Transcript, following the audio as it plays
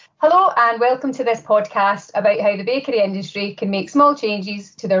Hello and welcome to this podcast about how the bakery industry can make small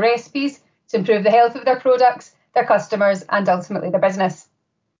changes to their recipes to improve the health of their products, their customers and ultimately their business.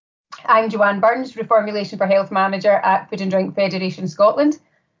 I'm Joanne Burns, Reformulation for Health Manager at Food and Drink Federation Scotland.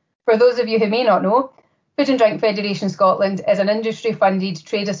 For those of you who may not know, Food and Drink Federation Scotland is an industry-funded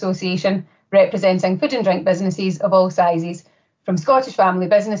trade association representing food and drink businesses of all sizes, from Scottish family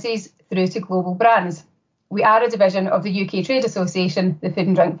businesses through to global brands. We are a division of the UK Trade Association, the Food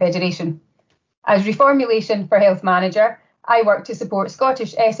and Drink Federation. As Reformulation for Health Manager, I work to support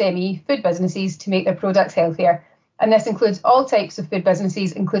Scottish SME food businesses to make their products healthier, and this includes all types of food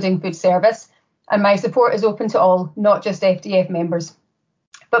businesses, including food service, and my support is open to all, not just FDF members.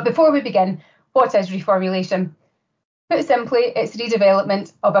 But before we begin, what is reformulation? Put simply, it's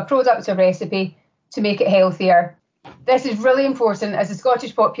redevelopment of a product or recipe to make it healthier. This is really important as the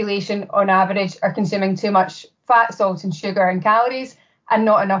Scottish population on average are consuming too much fat, salt and sugar and calories and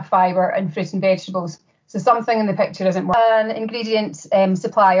not enough fibre and fruit and vegetables. So something in the picture isn't working. An ingredient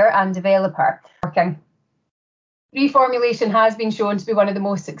supplier and developer working. Reformulation has been shown to be one of the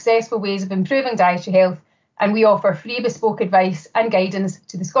most successful ways of improving dietary health, and we offer free bespoke advice and guidance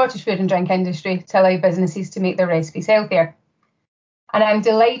to the Scottish food and drink industry to allow businesses to make their recipes healthier. And I'm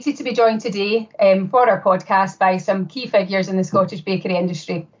delighted to be joined today for our podcast by some key figures in the Scottish bakery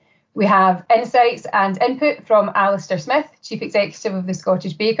industry. We have insights and input from Alistair Smith, Chief Executive of the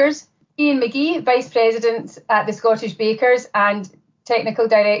Scottish Bakers, Ian McGee, Vice President at the Scottish Bakers and Technical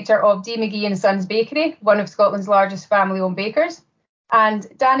Director of D. McGee & Sons Bakery, one of Scotland's largest family-owned bakers, and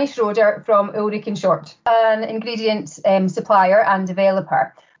Danny Schroeder from Ulrich & Short, an ingredient supplier and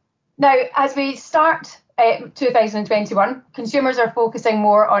developer. Now, as we start 2021, consumers are focusing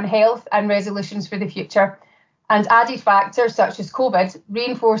more on health and resolutions for the future, and added factors such as COVID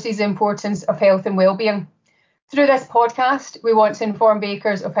reinforces the importance of health and wellbeing. Through this podcast, we want to inform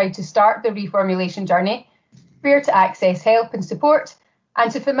bakers of how to start their reformulation journey, where to access help and support, and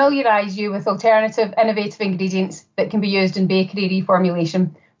to familiarise you with alternative, innovative ingredients that can be used in bakery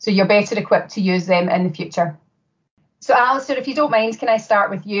reformulation, so you're better equipped to use them in the future. So Alistair, if you don't mind, can I start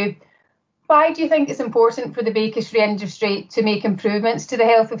with you? Why do you think it's important for the bakery industry to make improvements to the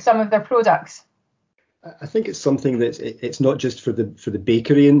health of some of their products? I think it's something that it's not just for the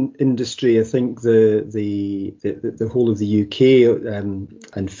bakery industry. I think the whole of the UK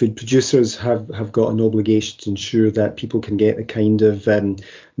and food producers have got an obligation to ensure that people can get the kind of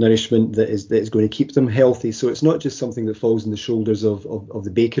nourishment that is going to keep them healthy. So it's not just something that falls on the shoulders of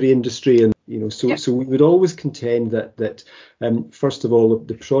the bakery industry. And so we would always contend that first of all,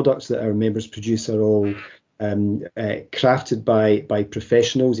 the products that our members produce are all crafted by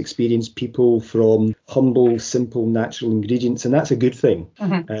professionals, experienced people from humble, simple, natural ingredients, and that's a good thing.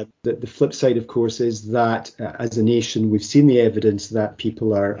 Mm-hmm. The flip side, of course, is that as a nation, we've seen the evidence that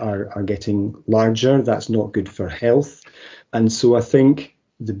people are getting larger. That's not good for health, and so I think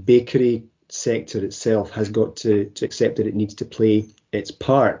the bakery sector itself has got to accept that it needs to play its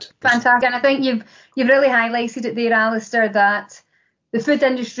part. Fantastic, and I think you've really highlighted it there, Alistair, that the food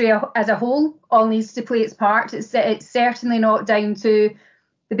industry as a whole all needs to play its part. It's certainly not down to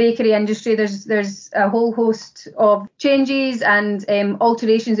the bakery industry. There's a whole host of changes and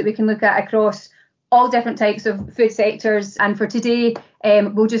alterations that we can look at across all different types of food sectors. And for today,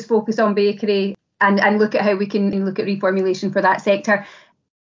 we'll just focus on bakery and look at how we can look at reformulation for that sector.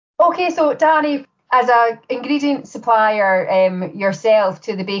 Okay, so Danny, as an ingredient supplier yourself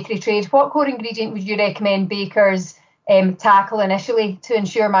to the bakery trade, what core ingredient would you recommend bakers tackle initially to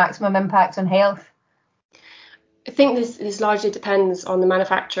ensure maximum impact on health? I think this largely depends on the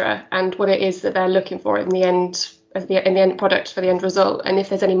manufacturer and what it is that they're looking for in the end product for the end result, and if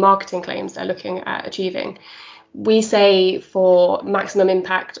there's any marketing claims they're looking at achieving. We say for maximum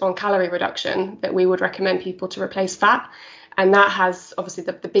impact on calorie reduction that we would recommend people to replace fat, and that has obviously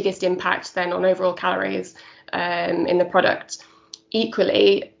the biggest impact then on overall calories in the product.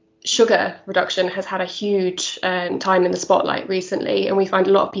 Equally, sugar reduction has had a huge time in the spotlight recently, and we find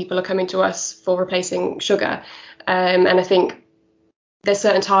a lot of people are coming to us for replacing sugar. And I think there's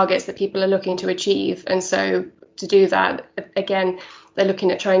certain targets that people are looking to achieve. And so to do that, again, they're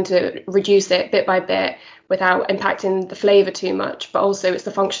looking at trying to reduce it bit by bit without impacting the flavour too much, but also it's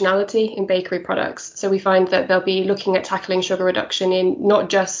the functionality in bakery products. So we find that they'll be looking at tackling sugar reduction in not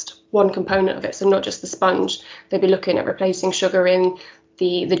just one component of it, so not just the sponge. They'll be looking at replacing sugar in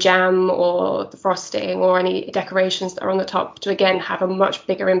the jam or the frosting or any decorations that are on the top to again have a much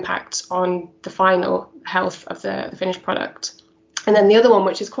bigger impact on the final health of the finished product. And then the other one,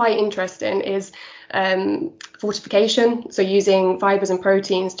 which is quite interesting, is fortification. So using fibres and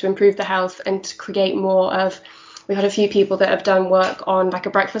proteins to improve the health and to create more of We've had a few people that have done work on like a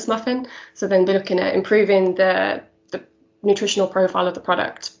breakfast muffin. So then they're looking at improving the nutritional profile of the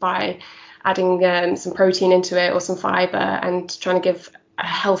product by adding some protein into it or some fibre and trying to give a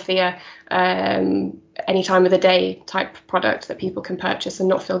healthier any time of the day type product that people can purchase and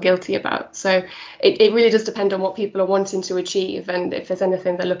not feel guilty about. So it really does depend on what people are wanting to achieve and if there's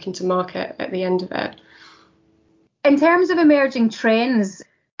anything they're looking to market at the end of it. In terms of emerging trends,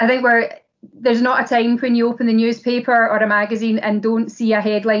 I think there's not a time when you open the newspaper or a magazine and don't see a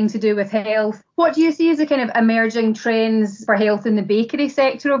headline to do with health. What do you see as the kind of emerging trends for health in the bakery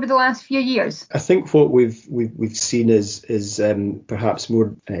sector over the last few years? I think what we've seen is perhaps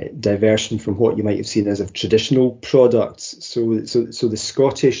more diversion from what you might have seen as of traditional products. So the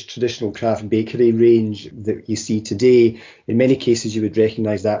Scottish traditional craft bakery range that you see today, in many cases you would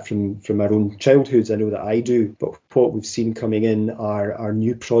recognise that from our own childhoods. I know that I do. But what we've seen coming in are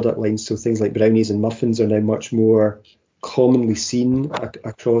new product lines. So things like brownies and muffins are now much more commonly seen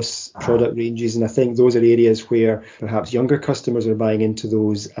across product ranges, and I think those are areas where perhaps younger customers are buying into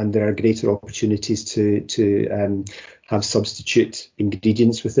those, and there are greater opportunities to have substitute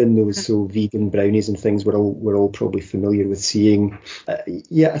ingredients within those. So vegan brownies and things we're all probably familiar with seeing.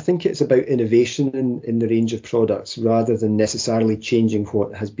 I think it's about innovation in the range of products rather than necessarily changing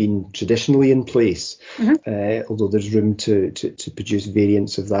what has been traditionally in place. Although there's room to produce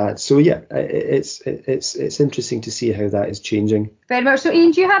variants of that. So it's interesting to see how that is changing. Very much. So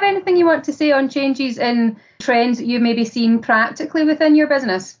Ian, do you have anything you want to say on changes in trends that you've maybe seen practically within your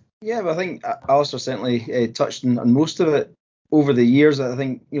business? Yeah, but I think Alistair certainly touched on most of it over the years. I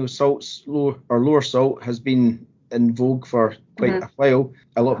think lower salt has been in vogue for quite a while.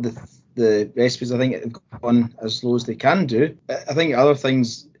 A lot of the recipes I think have gone as low as they can do. I think other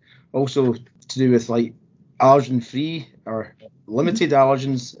things also to do with like allergen free or limited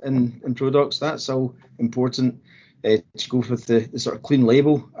allergens in products. That's all important to go with the sort of clean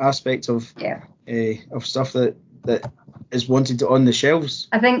label aspect of stuff that is wanted on the shelves.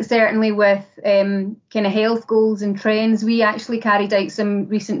 I think certainly with kind of health goals and trends, we actually carried out some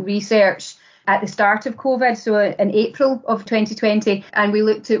recent research at the start of COVID, so in April of 2020, and we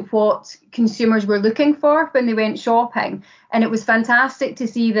looked at what consumers were looking for when they went shopping. And it was fantastic to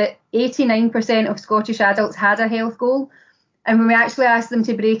see that 89% of Scottish adults had a health goal. And when we actually asked them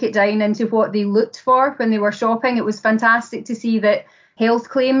to break it down into what they looked for when they were shopping, it was fantastic to see that health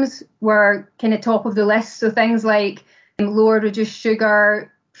claims were kind of top of the list. So things like lower reduced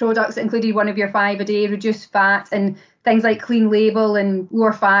sugar, products that included 1 of your 5 a day, reduced fat, and things like clean label and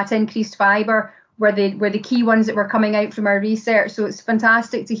lower fat, increased fibre were the key ones that were coming out from our research. So it's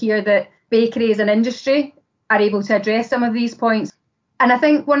fantastic to hear that bakery as an industry are able to address some of these points. And I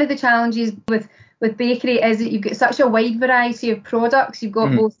think one of the challenges with bakery is that you've got such a wide variety of products. You've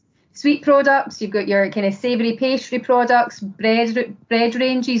got both sweet products, you've got your kind of savoury pastry products, bread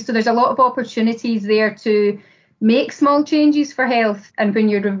ranges. So there's a lot of opportunities there to make small changes for health and when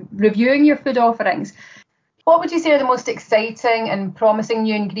you're reviewing your food offerings. What would you say are the most exciting and promising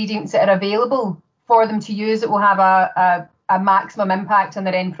new ingredients that are available for them to use that will have a maximum impact on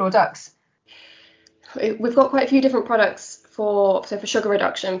their end products? We've got quite a few different products for sugar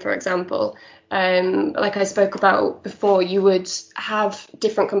reduction, for example. Like I spoke about before, you would have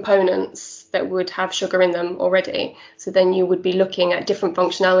different components that would have sugar in them already. So then you would be looking at different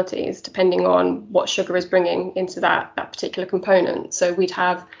functionalities depending on what sugar is bringing into that particular component. So we'd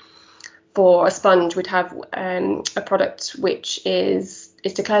have, for a sponge, we'd have a product which is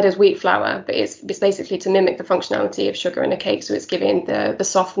declared as wheat flour, but it's basically to mimic the functionality of sugar in a cake. So it's giving the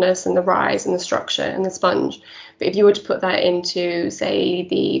softness and the rise and the structure and the sponge. But if you were to put that into, say,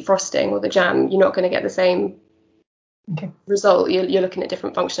 the frosting or the jam, you're not going to get the same result. You're looking at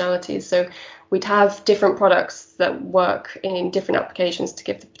different functionalities. So we'd have different products that work in different applications to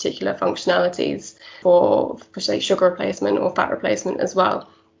give the particular functionalities for say, sugar replacement or fat replacement as well.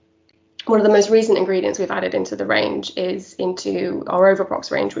 One of the most recent ingredients we've added into the range is into our Overprox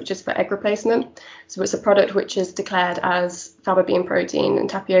range, which is for egg replacement. So it's a product which is declared as faba bean protein and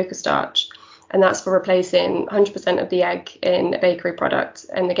tapioca starch, and that's for replacing 100% of the egg in a bakery product.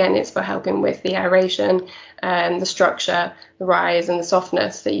 And again, it's for helping with the aeration and the structure, the rise and the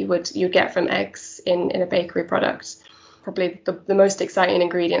softness that you'd get from eggs in a bakery product. Probably the most exciting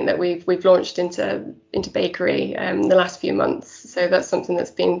ingredient that we've launched into bakery in the last few months. So that's something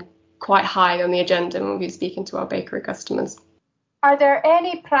that's been quite high on the agenda when we're speaking to our bakery customers. Are there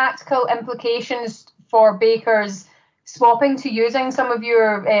any practical implications for bakers swapping to using some of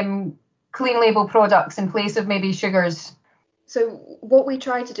your clean label products in place of maybe sugars? So what we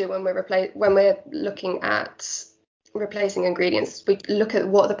try to do when we're looking at replacing ingredients, we look at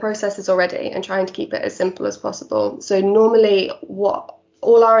what the process is already and trying to keep it as simple as possible. So normally what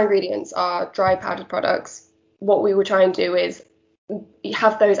all our ingredients are dry powdered products. What we would try and do is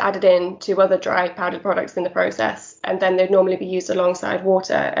have those added in to other dry powdered products in the process, and then they'd normally be used alongside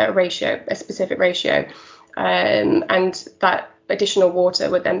water at a specific ratio, and that additional water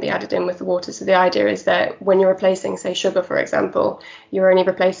would then be added in with the water. So the idea is that when you're replacing, say, sugar, for example, you're only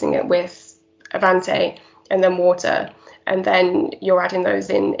replacing it with Avante and then water, and then you're adding those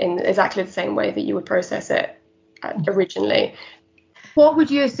in exactly the same way that you would process it originally. What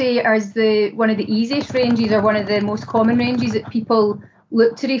would you say is one of the easiest ranges or one of the most common ranges that people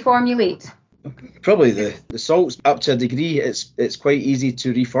look to reformulate? Probably the salts. Up to a degree, it's quite easy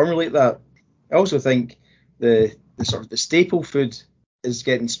to reformulate that. I also think the sort of the staple food is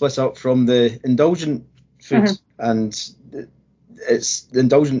getting split up from the indulgent food, and the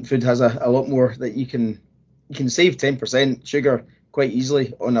indulgent food has a lot more that you can save 10% sugar quite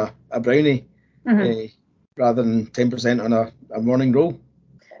easily on a brownie. Rather than 10% on a morning roll.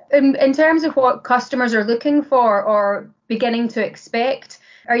 In terms of what customers are looking for or beginning to expect,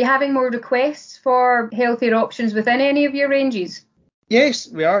 are you having more requests for healthier options within any of your ranges? Yes,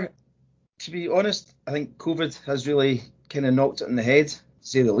 we are. To be honest, I think COVID has really kind of knocked it in the head, to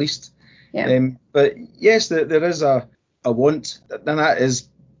say the least. Yeah. But yes, there is a want, and that is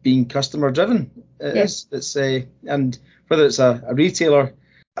being customer driven. It's and whether it's a retailer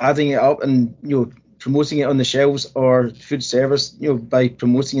adding it up and promoting it on the shelves, or food service, by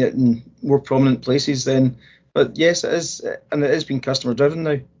promoting it in more prominent places then. But yes, it is, and it is being customer driven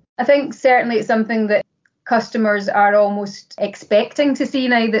now. I think certainly it's something that customers are almost expecting to see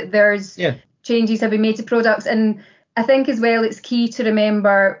now, that there's changes have been made to products. And I think as well it's key to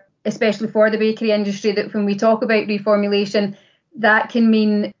remember, especially for the bakery industry, that when we talk about reformulation, that can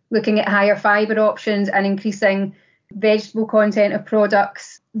mean looking at higher fibre options and increasing vegetable content of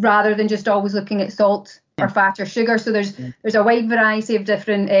products, rather than just always looking at salt or fat or sugar. So there's a wide variety of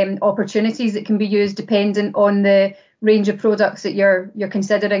different opportunities that can be used dependent on the range of products that you're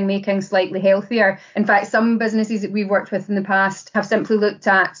considering making slightly healthier. In fact, some businesses that we've worked with in the past have simply looked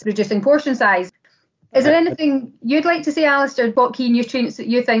at reducing portion size. Is there anything you'd like to say, Alistair? What key nutrients that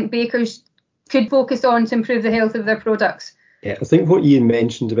you think bakers could focus on to improve the health of their products? Yeah, I think what Ian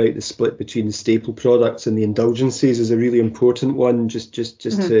mentioned about the split between the staple products and the indulgences is a really important one, just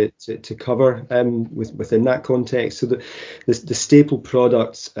to cover within that context. So the staple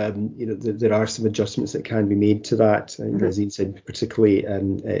products, there are some adjustments that can be made to that, as Ian said, particularly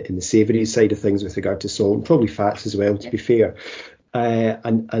in the savoury side of things with regard to salt and probably fats as well, to be fair.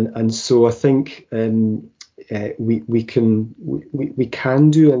 And so I think we can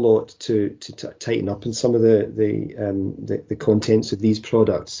do a lot to tighten up in some of the contents of these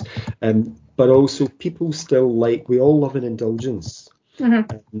products, but also people still we all love an indulgence.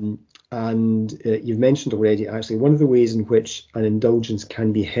 And you've mentioned already, actually, one of the ways in which an indulgence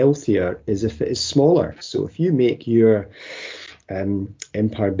can be healthier is if it is smaller. So if you make your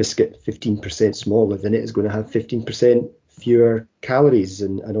Empire biscuit 15% smaller, then it is going to have 15% fewer calories,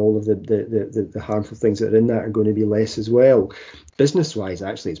 and all of the harmful things that are in that are going to be less as well. Business wise,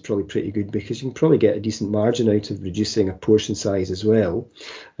 actually, it's probably pretty good because you can probably get a decent margin out of reducing a portion size as well.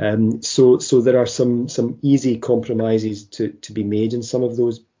 So there are some easy compromises to be made in some of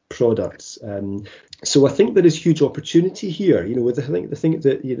those products. So I think there is huge opportunity here. I think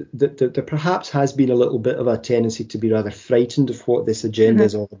that there perhaps has been a little bit of a tendency to be rather frightened of what this agenda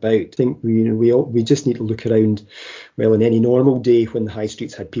is all about. I think we just need to look around. Well, in any normal day when the high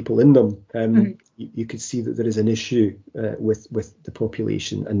streets had people in them, you could see that there is an issue with the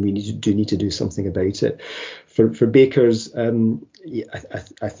population, and we need to do something about it. For bakers,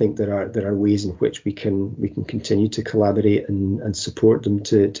 I think there are ways in which we can continue to collaborate and support them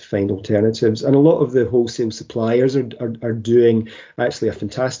to find alternatives. And a lot of the wholesale suppliers are doing actually a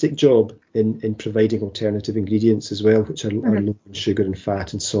fantastic job in providing alternative ingredients as well, which are low in sugar and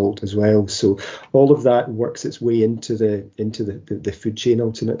fat and salt as well. So all of that works its way into the food chain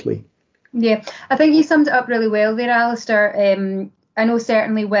ultimately. Yeah, I think you summed it up really well there, Alistair. I know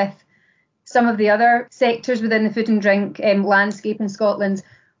certainly with some of the other sectors within the food and drink landscape in Scotland,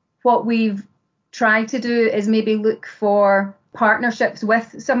 what we've tried to do is maybe look for partnerships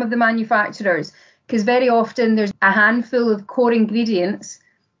with some of the manufacturers, because very often there's a handful of core ingredients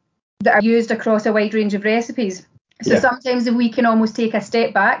that are used across a wide range of recipes. So sometimes we can almost take a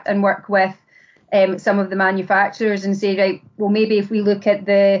step back and work with some of the manufacturers and say, right, well, maybe if we look at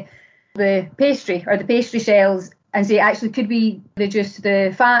the pastry or the pastry shells and say, actually, could we reduce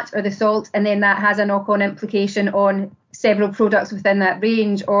the fat or the salt, and then that has a knock-on implication on several products within that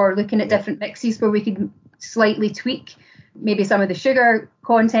range, or looking at different mixes where we could slightly tweak maybe some of the sugar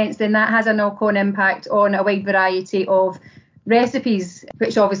contents, then that has a knock-on impact on a wide variety of recipes,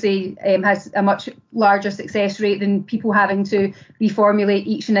 which obviously has a much larger success rate than people having to reformulate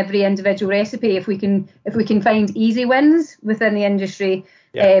each and every individual recipe. If we can find easy wins within the industry,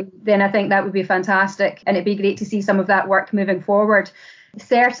 then I think that would be fantastic, and it'd be great to see some of that work moving forward.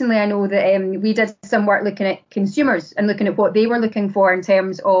 Certainly, I know that we did some work looking at consumers and looking at what they were looking for in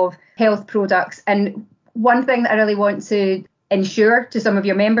terms of health products. And one thing that I really want to ensure to some of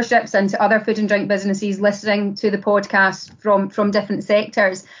your memberships and to other food and drink businesses listening to the podcast from different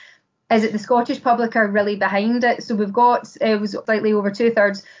sectors is that the Scottish public are really behind it. So we've got it was slightly over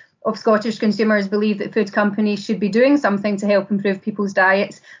 2/3 of Scottish consumers believe that food companies should be doing something to help improve people's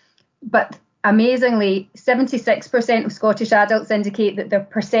diets. But amazingly, 76% of Scottish adults indicate that their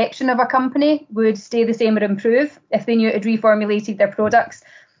perception of a company would stay the same or improve if they knew it had reformulated their products.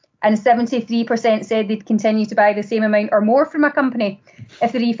 And 73% said they'd continue to buy the same amount or more from a company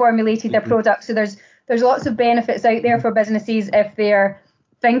if they reformulated their products. So there's lots of benefits out there for businesses if they're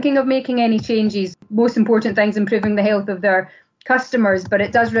thinking of making any changes. Most important things, improving the health of their customers. But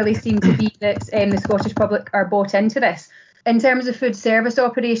it does really seem to be that the Scottish public are bought into this. In terms of food service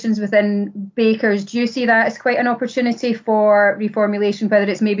operations within bakers, do you see that as quite an opportunity for reformulation, whether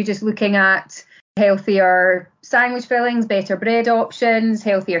it's maybe just looking at healthier sandwich fillings, better bread options,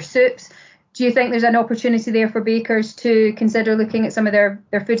 healthier soups? Do you think there's an opportunity there for bakers to consider looking at some of their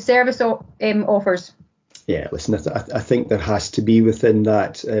food service offers? Yeah, listen, I think there has to be within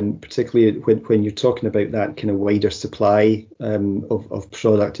that, particularly when you're talking about that kind of wider supply of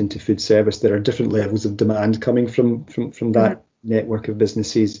product into food service. There are different levels of demand coming from that network of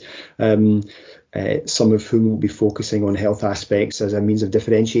businesses, some of whom will be focusing on health aspects as a means of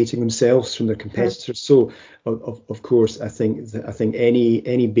differentiating themselves from their competitors. So, of course, I think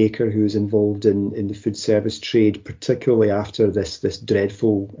any baker who is involved in the food service trade, particularly after this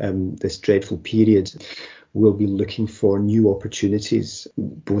dreadful period, will be looking for new opportunities,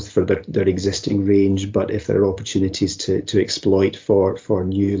 both for their existing range, but if there are opportunities to exploit for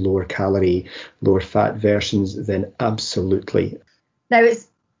new lower calorie, lower fat versions, then absolutely. Now, it's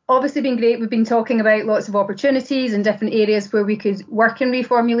obviously been great. We've been talking about lots of opportunities and different areas where we could work in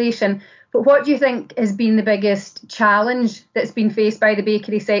reformulation. But what do you think has been the biggest challenge that's been faced by the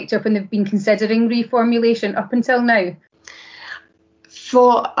bakery sector when they've been considering reformulation up until now?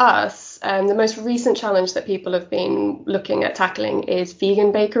 For us, the most recent challenge that people have been looking at tackling is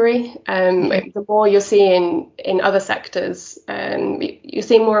vegan bakery. The more you're seeing in other sectors, you're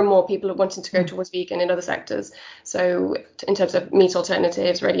seeing more and more people are wanting to go towards vegan in other sectors. So in terms of meat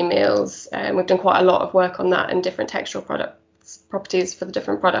alternatives, ready meals, we've done quite a lot of work on that and different textural properties for the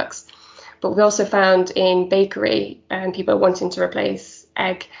different products. But we also found in bakery, people are wanting to replace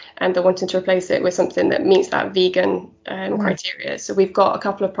egg, and they're wanting to replace it with something that meets that vegan criteria. So we've got a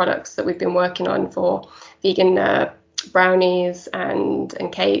couple of products that we've been working on for vegan brownies and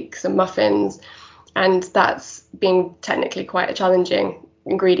cakes and muffins, and that's been technically quite a challenging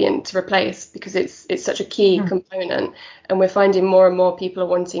ingredient to replace because it's such a key component, and we're finding more and more people are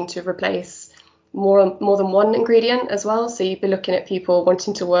wanting to replace more than one ingredient as well. So you'd be looking at people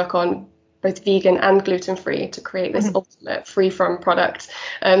wanting to work on both vegan and gluten-free to create this ultimate free-from product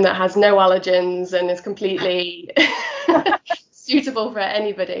that has no allergens and is completely suitable for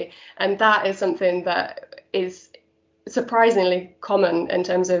anybody. And that is something that is surprisingly common in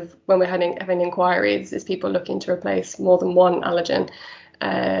terms of when we're having inquiries, is people looking to replace more than one allergen,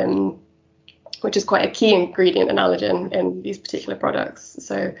 which is quite a key ingredient and allergen in these particular products.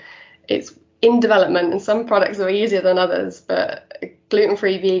 So it's in development, and some products are easier than others, but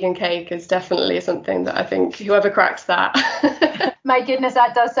gluten-free vegan cake is definitely something that I think whoever cracks that. My goodness,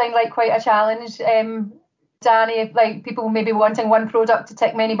 that does sound like quite a challenge, Danny, like people maybe wanting one product to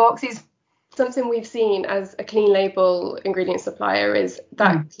tick many boxes. Something we've seen as a clean label ingredient supplier is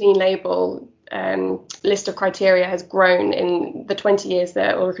that clean label list of criteria has grown in the 20 years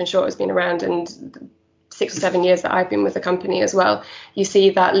that Ulrich & Short has been around, and 6 or 7 years that I've been with the company as well. You see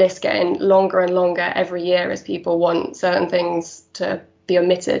that list getting longer and longer every year as people want certain things to be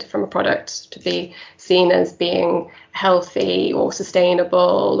omitted from a product to be seen as being healthy or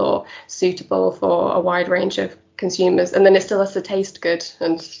sustainable or suitable for a wide range of consumers. And then it still has to taste good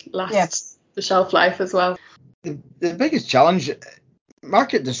and last the shelf life as well. The biggest challenge,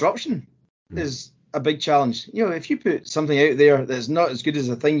 market disruption, is a big challenge. You know, if you put something out there that's not as good as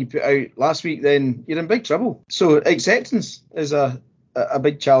the thing you put out last week, then you're in big trouble. So acceptance is a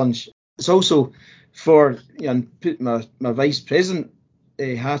big challenge. It's also for, you know, put my vice president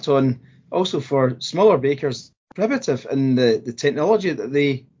hat on, also for smaller bakers, prohibitive in the technology that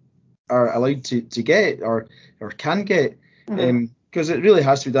they are allowed to get or can get, because it really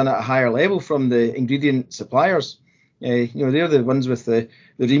has to be done at a higher level from the ingredient suppliers. They're the ones with the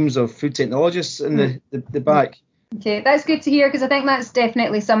reams of food technologists in the back. Okay, that's good to hear, because I think that's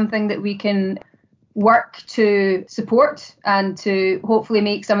definitely something that we can work to support and to hopefully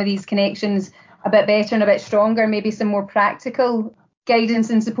make some of these connections a bit better and a bit stronger, maybe some more practical guidance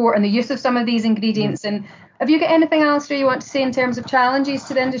and support on the use of some of these ingredients. And have you got anything, Alistair, you want to say in terms of challenges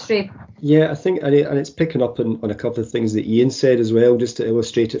to the industry? Yeah, I think, and it's picking up on a couple of things that Ian said as well, just to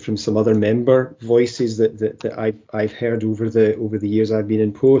illustrate it from some other member voices that I've heard over the years I've been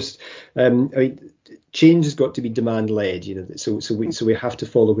in post. Change has got to be demand led, so we have to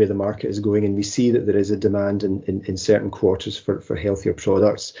follow where the market is going, and we see that there is a demand in certain quarters for healthier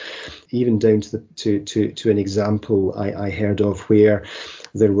products, even down to an example I heard of where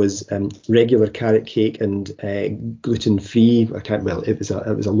there was regular carrot cake and gluten free. It was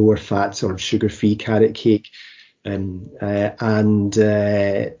a lower fat sort of sugar free carrot cake, and that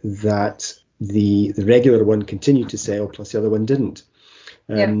the regular one continued to sell, plus the other one didn't.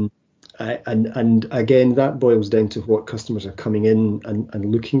 And again, that boils down to what customers are coming in and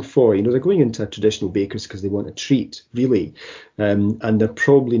looking for. They're going into a traditional baker's because they want a treat, really, and they're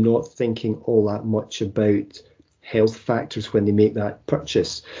probably not thinking all that much about health factors when they make that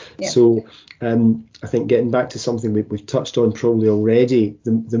purchase. Yeah. So I think getting back to something we've touched on probably already,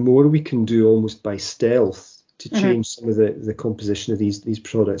 the more we can do almost by stealth to change some of the composition of these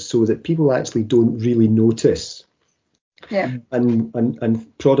products so that people actually don't really notice. Yeah. And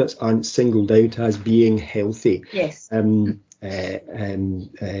products aren't singled out as being healthy. Yes. For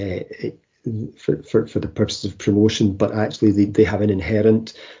the purpose of promotion, but actually they have an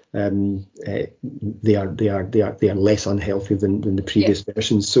inherent they are less unhealthy than the previous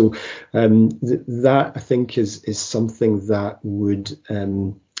versions. So that I think is something that would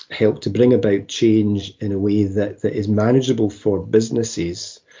help to bring about change in a way that is manageable for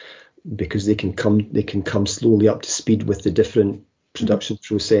businesses, because they can come slowly up to speed with the different production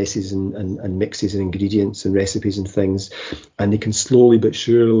processes and mixes and ingredients and recipes and things, and they can slowly but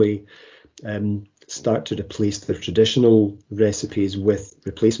surely start to replace their traditional recipes with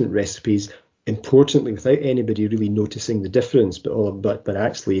replacement recipes, importantly without anybody really noticing the difference, but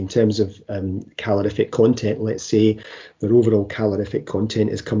actually in terms of calorific content, let's say their overall calorific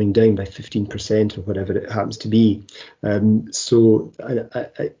content is coming down by 15% or whatever it happens to be. So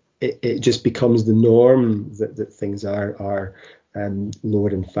it just becomes the norm that things are lower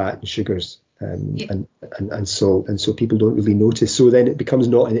in fat and sugars and salt, and so people don't really notice. So then it becomes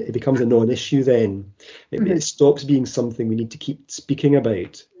a non-issue. Then it stops being something we need to keep speaking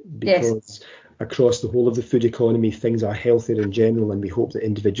about, because across the whole of the food economy, things are healthier in general, and we hope that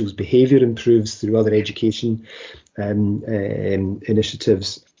individuals' behaviour improves through other education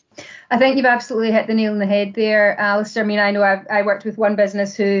initiatives. I think you've absolutely hit the nail on the head there, Alistair. I mean, I know I worked with one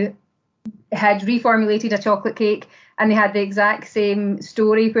business who had reformulated a chocolate cake, and they had the exact same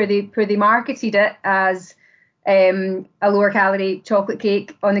story where they marketed it as a lower calorie chocolate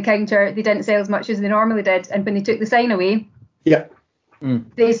cake on the counter. They didn't sell as much as they normally did, and when they took the sign away,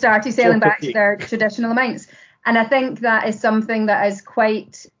 they started selling back to their traditional amounts. And I think that is something that is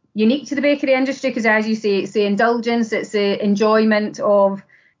quite unique to the bakery industry, because as you say, it's the indulgence, it's the enjoyment of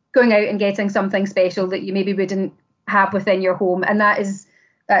going out and getting something special that you maybe wouldn't have within your home. And that's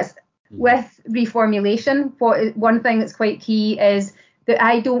with reformulation. One thing that's quite key is that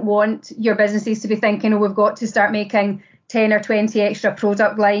I don't want your businesses to be thinking, we've got to start making 10 or 20 extra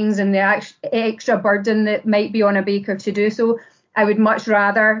product lines and the extra burden that might be on a baker to do so. I would much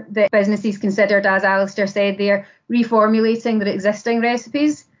rather that businesses considered, as Alistair said, they're reformulating their existing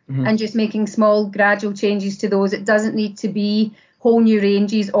recipes and just making small gradual changes to those. It doesn't need to be whole new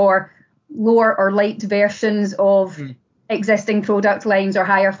ranges or lower or light versions of existing product lines or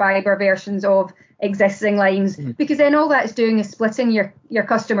higher fibre versions of existing lines, because then all that's doing is splitting your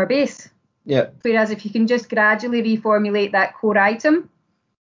customer base. Yeah. Whereas if you can just gradually reformulate that core item,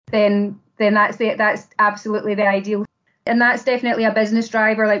 then that's absolutely the ideal. And that's definitely a business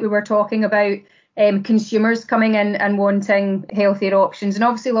driver, like we were talking about, consumers coming in and wanting healthier options. And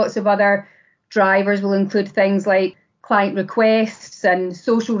obviously lots of other drivers will include things like client requests and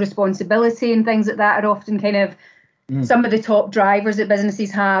social responsibility, and things like that are often kind of some of the top drivers that businesses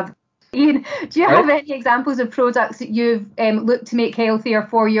have. Ian, do you have any examples of products that you've looked to make healthier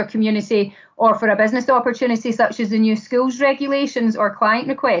for your community or for a business opportunity, such as the new schools regulations or client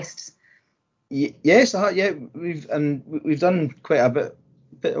requests? Yes, we've done quite a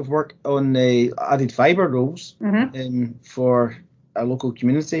bit of work on added fibre rolls for a local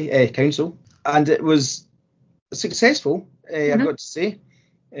community council, and it was successful, I've got to say.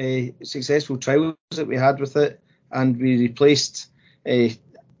 successful trials that we had with it, and we replaced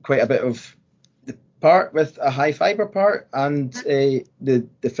quite a bit of the part with a high fibre part, and the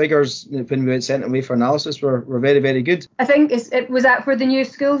figures when we sent them away for analysis were very, very good. I think it was that for the new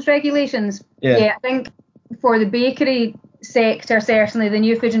schools regulations. Yeah, I think for the bakery sector, certainly the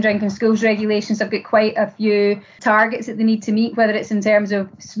new food and drink and schools regulations have got quite a few targets that they need to meet, whether it's in terms of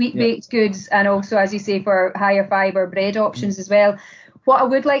sweet baked goods and also, as you say, for higher fibre bread options as well. What I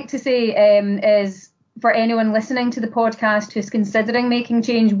would like to say is, for anyone listening to the podcast who's considering making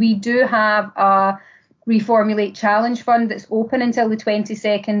change, we do have a Reformulate Challenge Fund that's open until the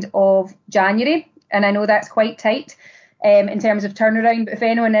 22nd of January, and I know that's quite tight in terms of turnaround, but if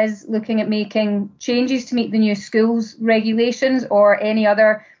anyone is looking at making changes to meet the new schools regulations or any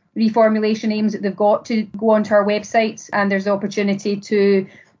other reformulation aims that they've got, to go onto our website, and there's the opportunity to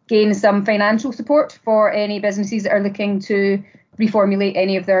gain some financial support for any businesses that are looking to reformulate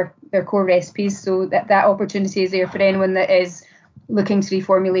any of their core recipes. So that opportunity is there for anyone that is looking to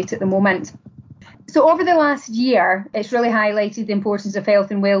reformulate at the moment. So over the last year, it's really highlighted the importance of health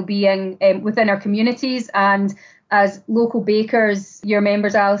and well-being within our communities, and as local bakers, your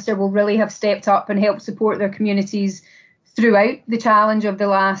members, Alistair, will really have stepped up and helped support their communities throughout the challenge of the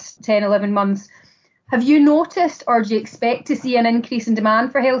last 10, 11 months. Have you noticed, or do you expect to see an increase in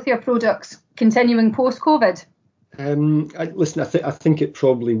demand for healthier products continuing post-COVID? Listen, I think it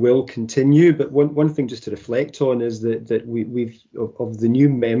probably will continue, but one thing just to reflect on is that we've of the new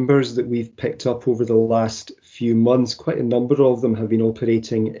members that we've picked up over the last few months, quite a number of them have been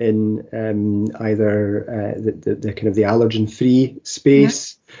operating in either the kind of the allergen-free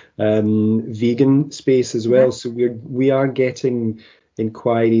space, vegan space as well. So we are getting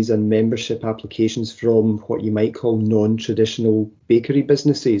inquiries and membership applications from what you might call non-traditional bakery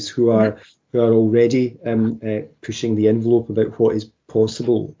businesses who are already pushing the envelope about what is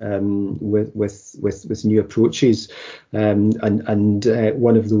possible with new approaches, and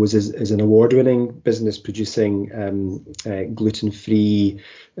one of those is an award-winning business producing gluten-free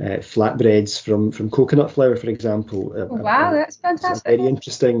flatbreads from coconut flour, for example. Wow, that's fantastic! Very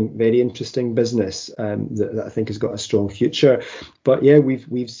interesting business that I think has got a strong future. But yeah,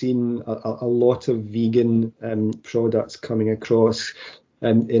 we've seen a lot of vegan products coming across.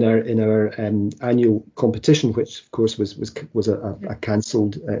 In our annual competition, which of course was a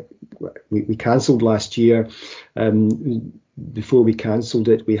cancelled. We cancelled last year. Before we cancelled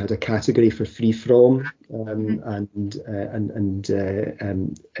it, we had a category for free from and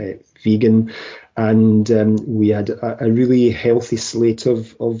vegan, and we had a really healthy slate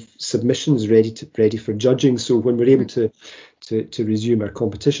of submissions ready for judging. So when we're able to resume our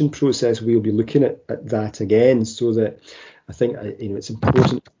competition process, we'll be looking at that again, so that I think it's important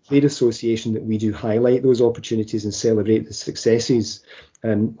for the trade association that we do highlight those opportunities and celebrate the successes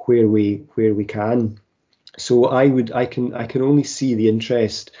where we can. So I can only see the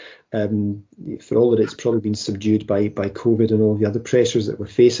interest, for all that it's probably been subdued by COVID and all the other pressures that we're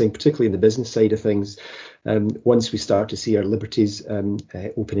facing, particularly in the business side of things. Once we start to see our liberties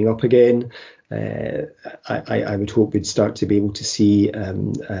opening up again, I would hope we'd start to be able to see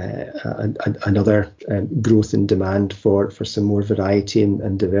another growth in demand for some more variety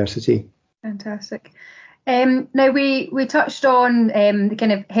and diversity. Fantastic. Now we touched on the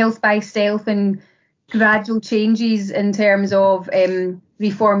kind of health by stealth and gradual changes in terms of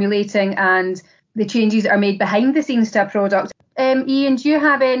reformulating and the changes that are made behind the scenes to a product. Ian, do you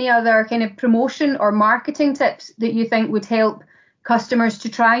have any other kind of promotion or marketing tips that you think would help customers to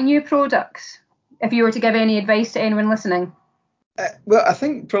try new products, if you were to give any advice to anyone listening? Well, I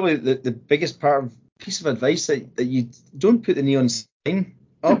think probably the biggest piece of advice that you don't put the neon sign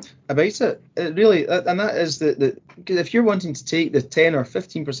up about it. Really, and that is that if you're wanting to take the 10 or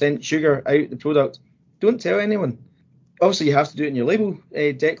 15% sugar out of the product, don't tell anyone. Obviously, you have to do it in your label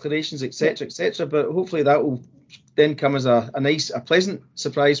declarations, etc., but hopefully that will then come as a pleasant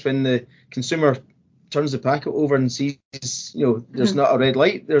surprise when the consumer turns the packet over and sees, there's not a red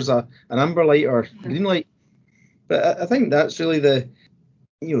light, there's an amber light or green light. But I think that's really there's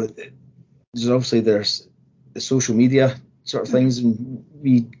the social media sort of things, and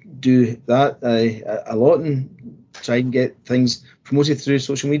we do that a lot and try and get things promoted through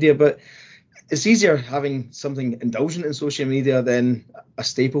social media. But it's easier having something indulgent in social media than a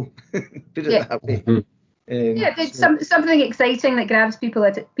staple. Put it that way. It's something exciting that grabs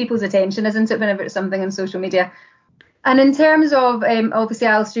people's attention, isn't it, whenever it's something on social media? And in terms of, obviously,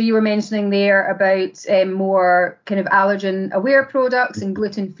 Alistair, you were mentioning there about more kind of allergen-aware products and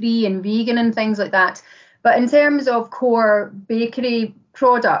gluten-free and vegan and things like that. But in terms of core bakery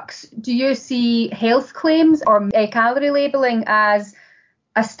products, do you see health claims or calorie labelling as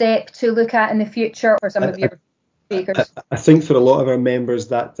a step to look at in the future for some of your bakers? I think for a lot of our members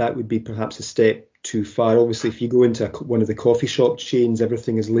that would be perhaps a step too far. Obviously, if you go into one of the coffee shop chains,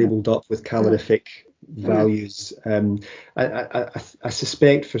 everything is labelled up with calorific values. I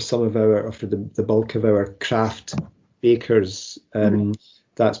suspect for some of our, or for the bulk of our craft bakers,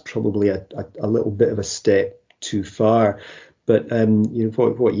 that's probably a little bit of a step too far. But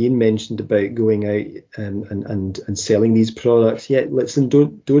what Ian mentioned about going out and selling these products, listen,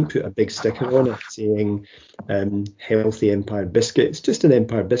 don't put a big sticker on it saying healthy Empire biscuit. It's just an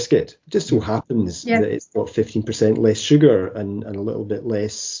Empire biscuit. It just so happens that it's got 15% less sugar and a little bit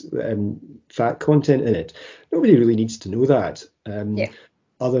less fat content in it. Nobody really needs to know that,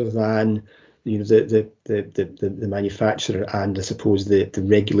 other than the manufacturer and I suppose the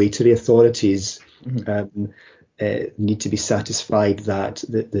regulatory authorities. Need to be satisfied that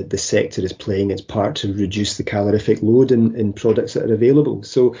the sector is playing its part to reduce the calorific load in products that are available.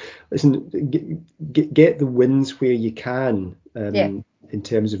 So listen, get the wins where you can in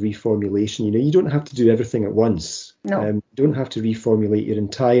terms of reformulation. You don't have to do everything at once. No. You don't have to reformulate your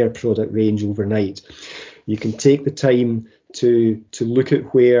entire product range overnight. You can take the time to look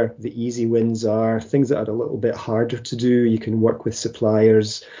at where the easy wins are, things that are a little bit harder to do. You can work with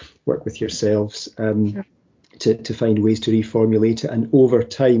suppliers, work with yourselves. To find ways to reformulate it, and over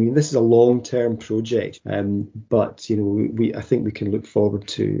time, this is a long-term project, but I think we can look forward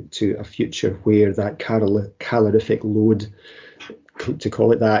to a future where that calorific load, to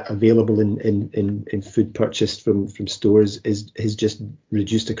call it that, available in food purchased from stores is just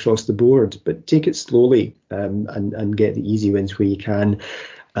reduced across the board. But take it slowly and get the easy wins where you can,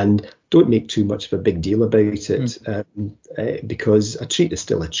 and don't make too much of a big deal about it, because a treat is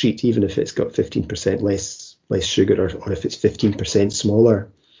still a treat, even if it's got 15% less sugar or if it's 15%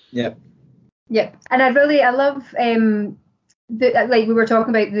 smaller. And I love like we were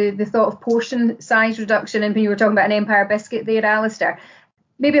talking about the thought of portion size reduction, and when you were talking about an Empire biscuit there, Alistair,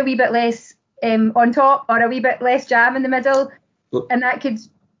 maybe a wee bit less on top or a wee bit less jam in the middle, and that could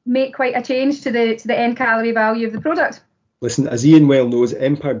make quite a change to the end calorie value of the product. Listen, as Ian well knows,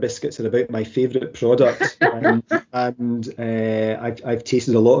 Empire biscuits are about my favourite product, and I've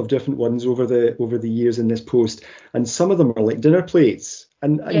tasted a lot of different ones over the years in this post, and some of them are like dinner plates.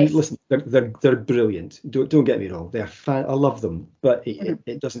 And listen, they're brilliant. Don't get me wrong, they're I love them, but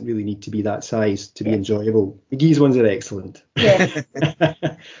it doesn't really need to be that size to be enjoyable. McGee's ones are excellent.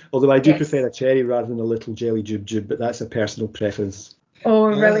 Although I do prefer a cherry rather than a little jelly jube, but that's a personal preference. Oh,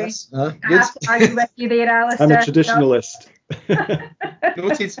 really? I have to argue with you there, Alistair. I'm a traditionalist.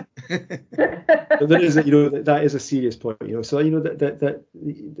 Noted. But that is a serious point. So that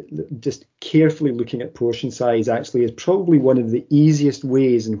just carefully looking at portion size actually is probably one of the easiest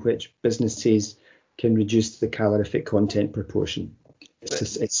ways in which businesses can reduce the calorific content per portion.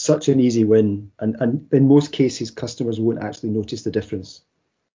 It's such an easy win, and in most cases, customers won't actually notice the difference.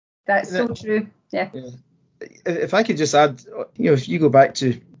 That's so true. Yeah. If I could just add, if you go back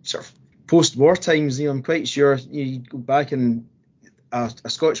to sort of post-war times, I'm quite sure you go back and a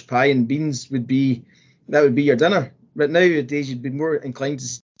Scotch pie and beans would be your dinner. But nowadays you'd be more inclined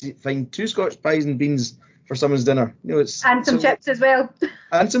to find 2 Scotch pies and beans for someone's dinner. And some chips as well.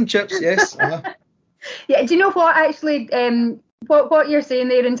 And some chips, yes. Yeah. Do you know what actually? What you're saying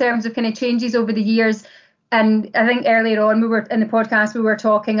there in terms of kind of changes over the years, and I think earlier on we were in the podcast we were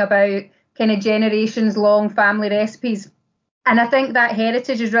talking about kind of generations long family recipes, and I think that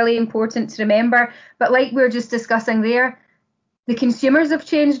heritage is really important to remember. But like we were just discussing there, the consumers have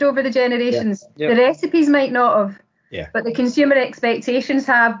changed over the generations. The recipes might not have, but the consumer expectations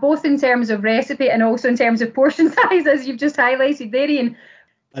have, both in terms of recipe and also in terms of portion size, as you've just highlighted there, Ian.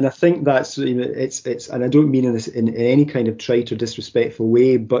 And I think that's it's and I don't mean this in any kind of trite or disrespectful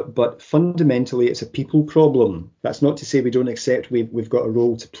way, but fundamentally it's a people problem. That's not to say we don't accept we've got a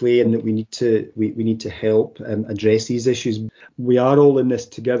role to play and that we need to help address these issues. We are all in this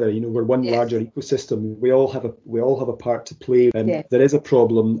together. We're one larger ecosystem. We all have a part to play. There is a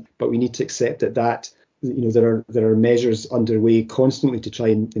problem, but we need to accept that there are measures underway constantly to try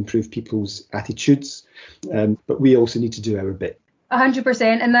and improve people's attitudes, but we also need to do our bit. 100%,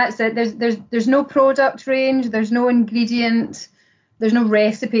 and that's it. There's no product range, there's no ingredient, there's no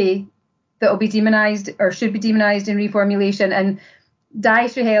recipe that will be demonized or should be demonized in reformulation. And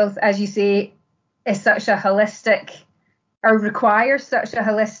dietary health, as you say, is such a holistic, or requires such a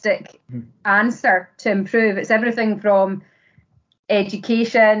holistic answer to improve. It's everything from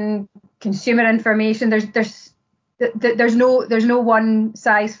education, consumer information. There's no one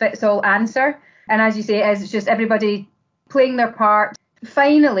size fits all answer. And as you say, it's just everybody playing their part.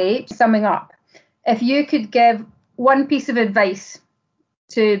 Finally, summing up, if you could give one piece of advice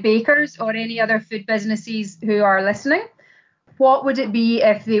to bakers or any other food businesses who are listening, what would it be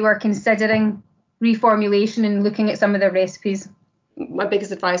if they were considering reformulation and looking at some of their recipes? My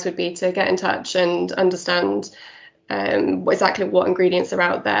biggest advice would be to get in touch and understand exactly what ingredients are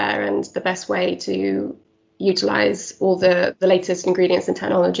out there and the best way to utilize all the latest ingredients and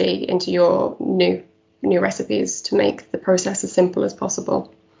technology into your new recipes to make the process as simple as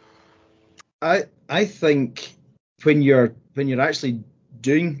possible. I think when you're actually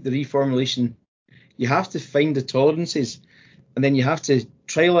doing the reformulation, you have to find the tolerances, and then you have to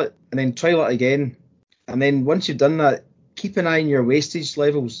trial it and then trial it again, and then once you've done that, keep an eye on your wastage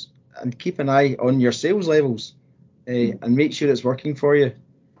levels and keep an eye on your sales levels, and make sure it's working for you.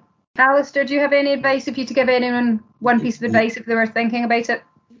 Alistair, do you have any advice if you to give anyone one piece of advice if they were thinking about it?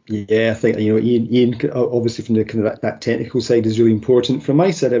 Yeah, I think, Ian obviously from the kind of that technical side is really important. From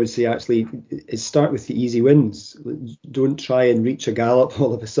my side, I would say actually start with the easy wins. Don't try and reach a gallop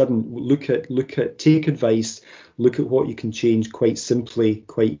all of a sudden. Take advice, look at what you can change quite simply,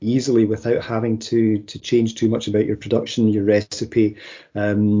 quite easily, without having to change too much about your production, your recipe,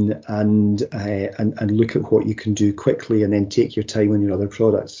 and look at what you can do quickly, and then take your time on your other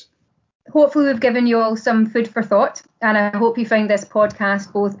products. Hopefully we've given you all some food for thought, and I hope you find this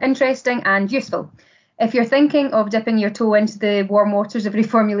podcast both interesting and useful. If you're thinking of dipping your toe into the warm waters of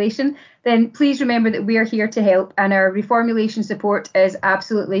reformulation, then please remember that we're here to help, and our reformulation support is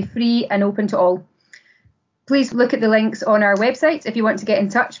absolutely free and open to all. Please look at the links on our website if you want to get in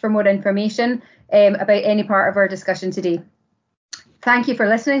touch for more information about any part of our discussion today. Thank you for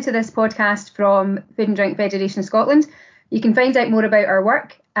listening to this podcast from Food and Drink Federation Scotland. You can find out more about our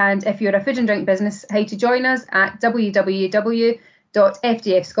work, and if you're a food and drink business, how to join us at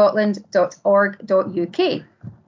www.fdfscotland.org.uk.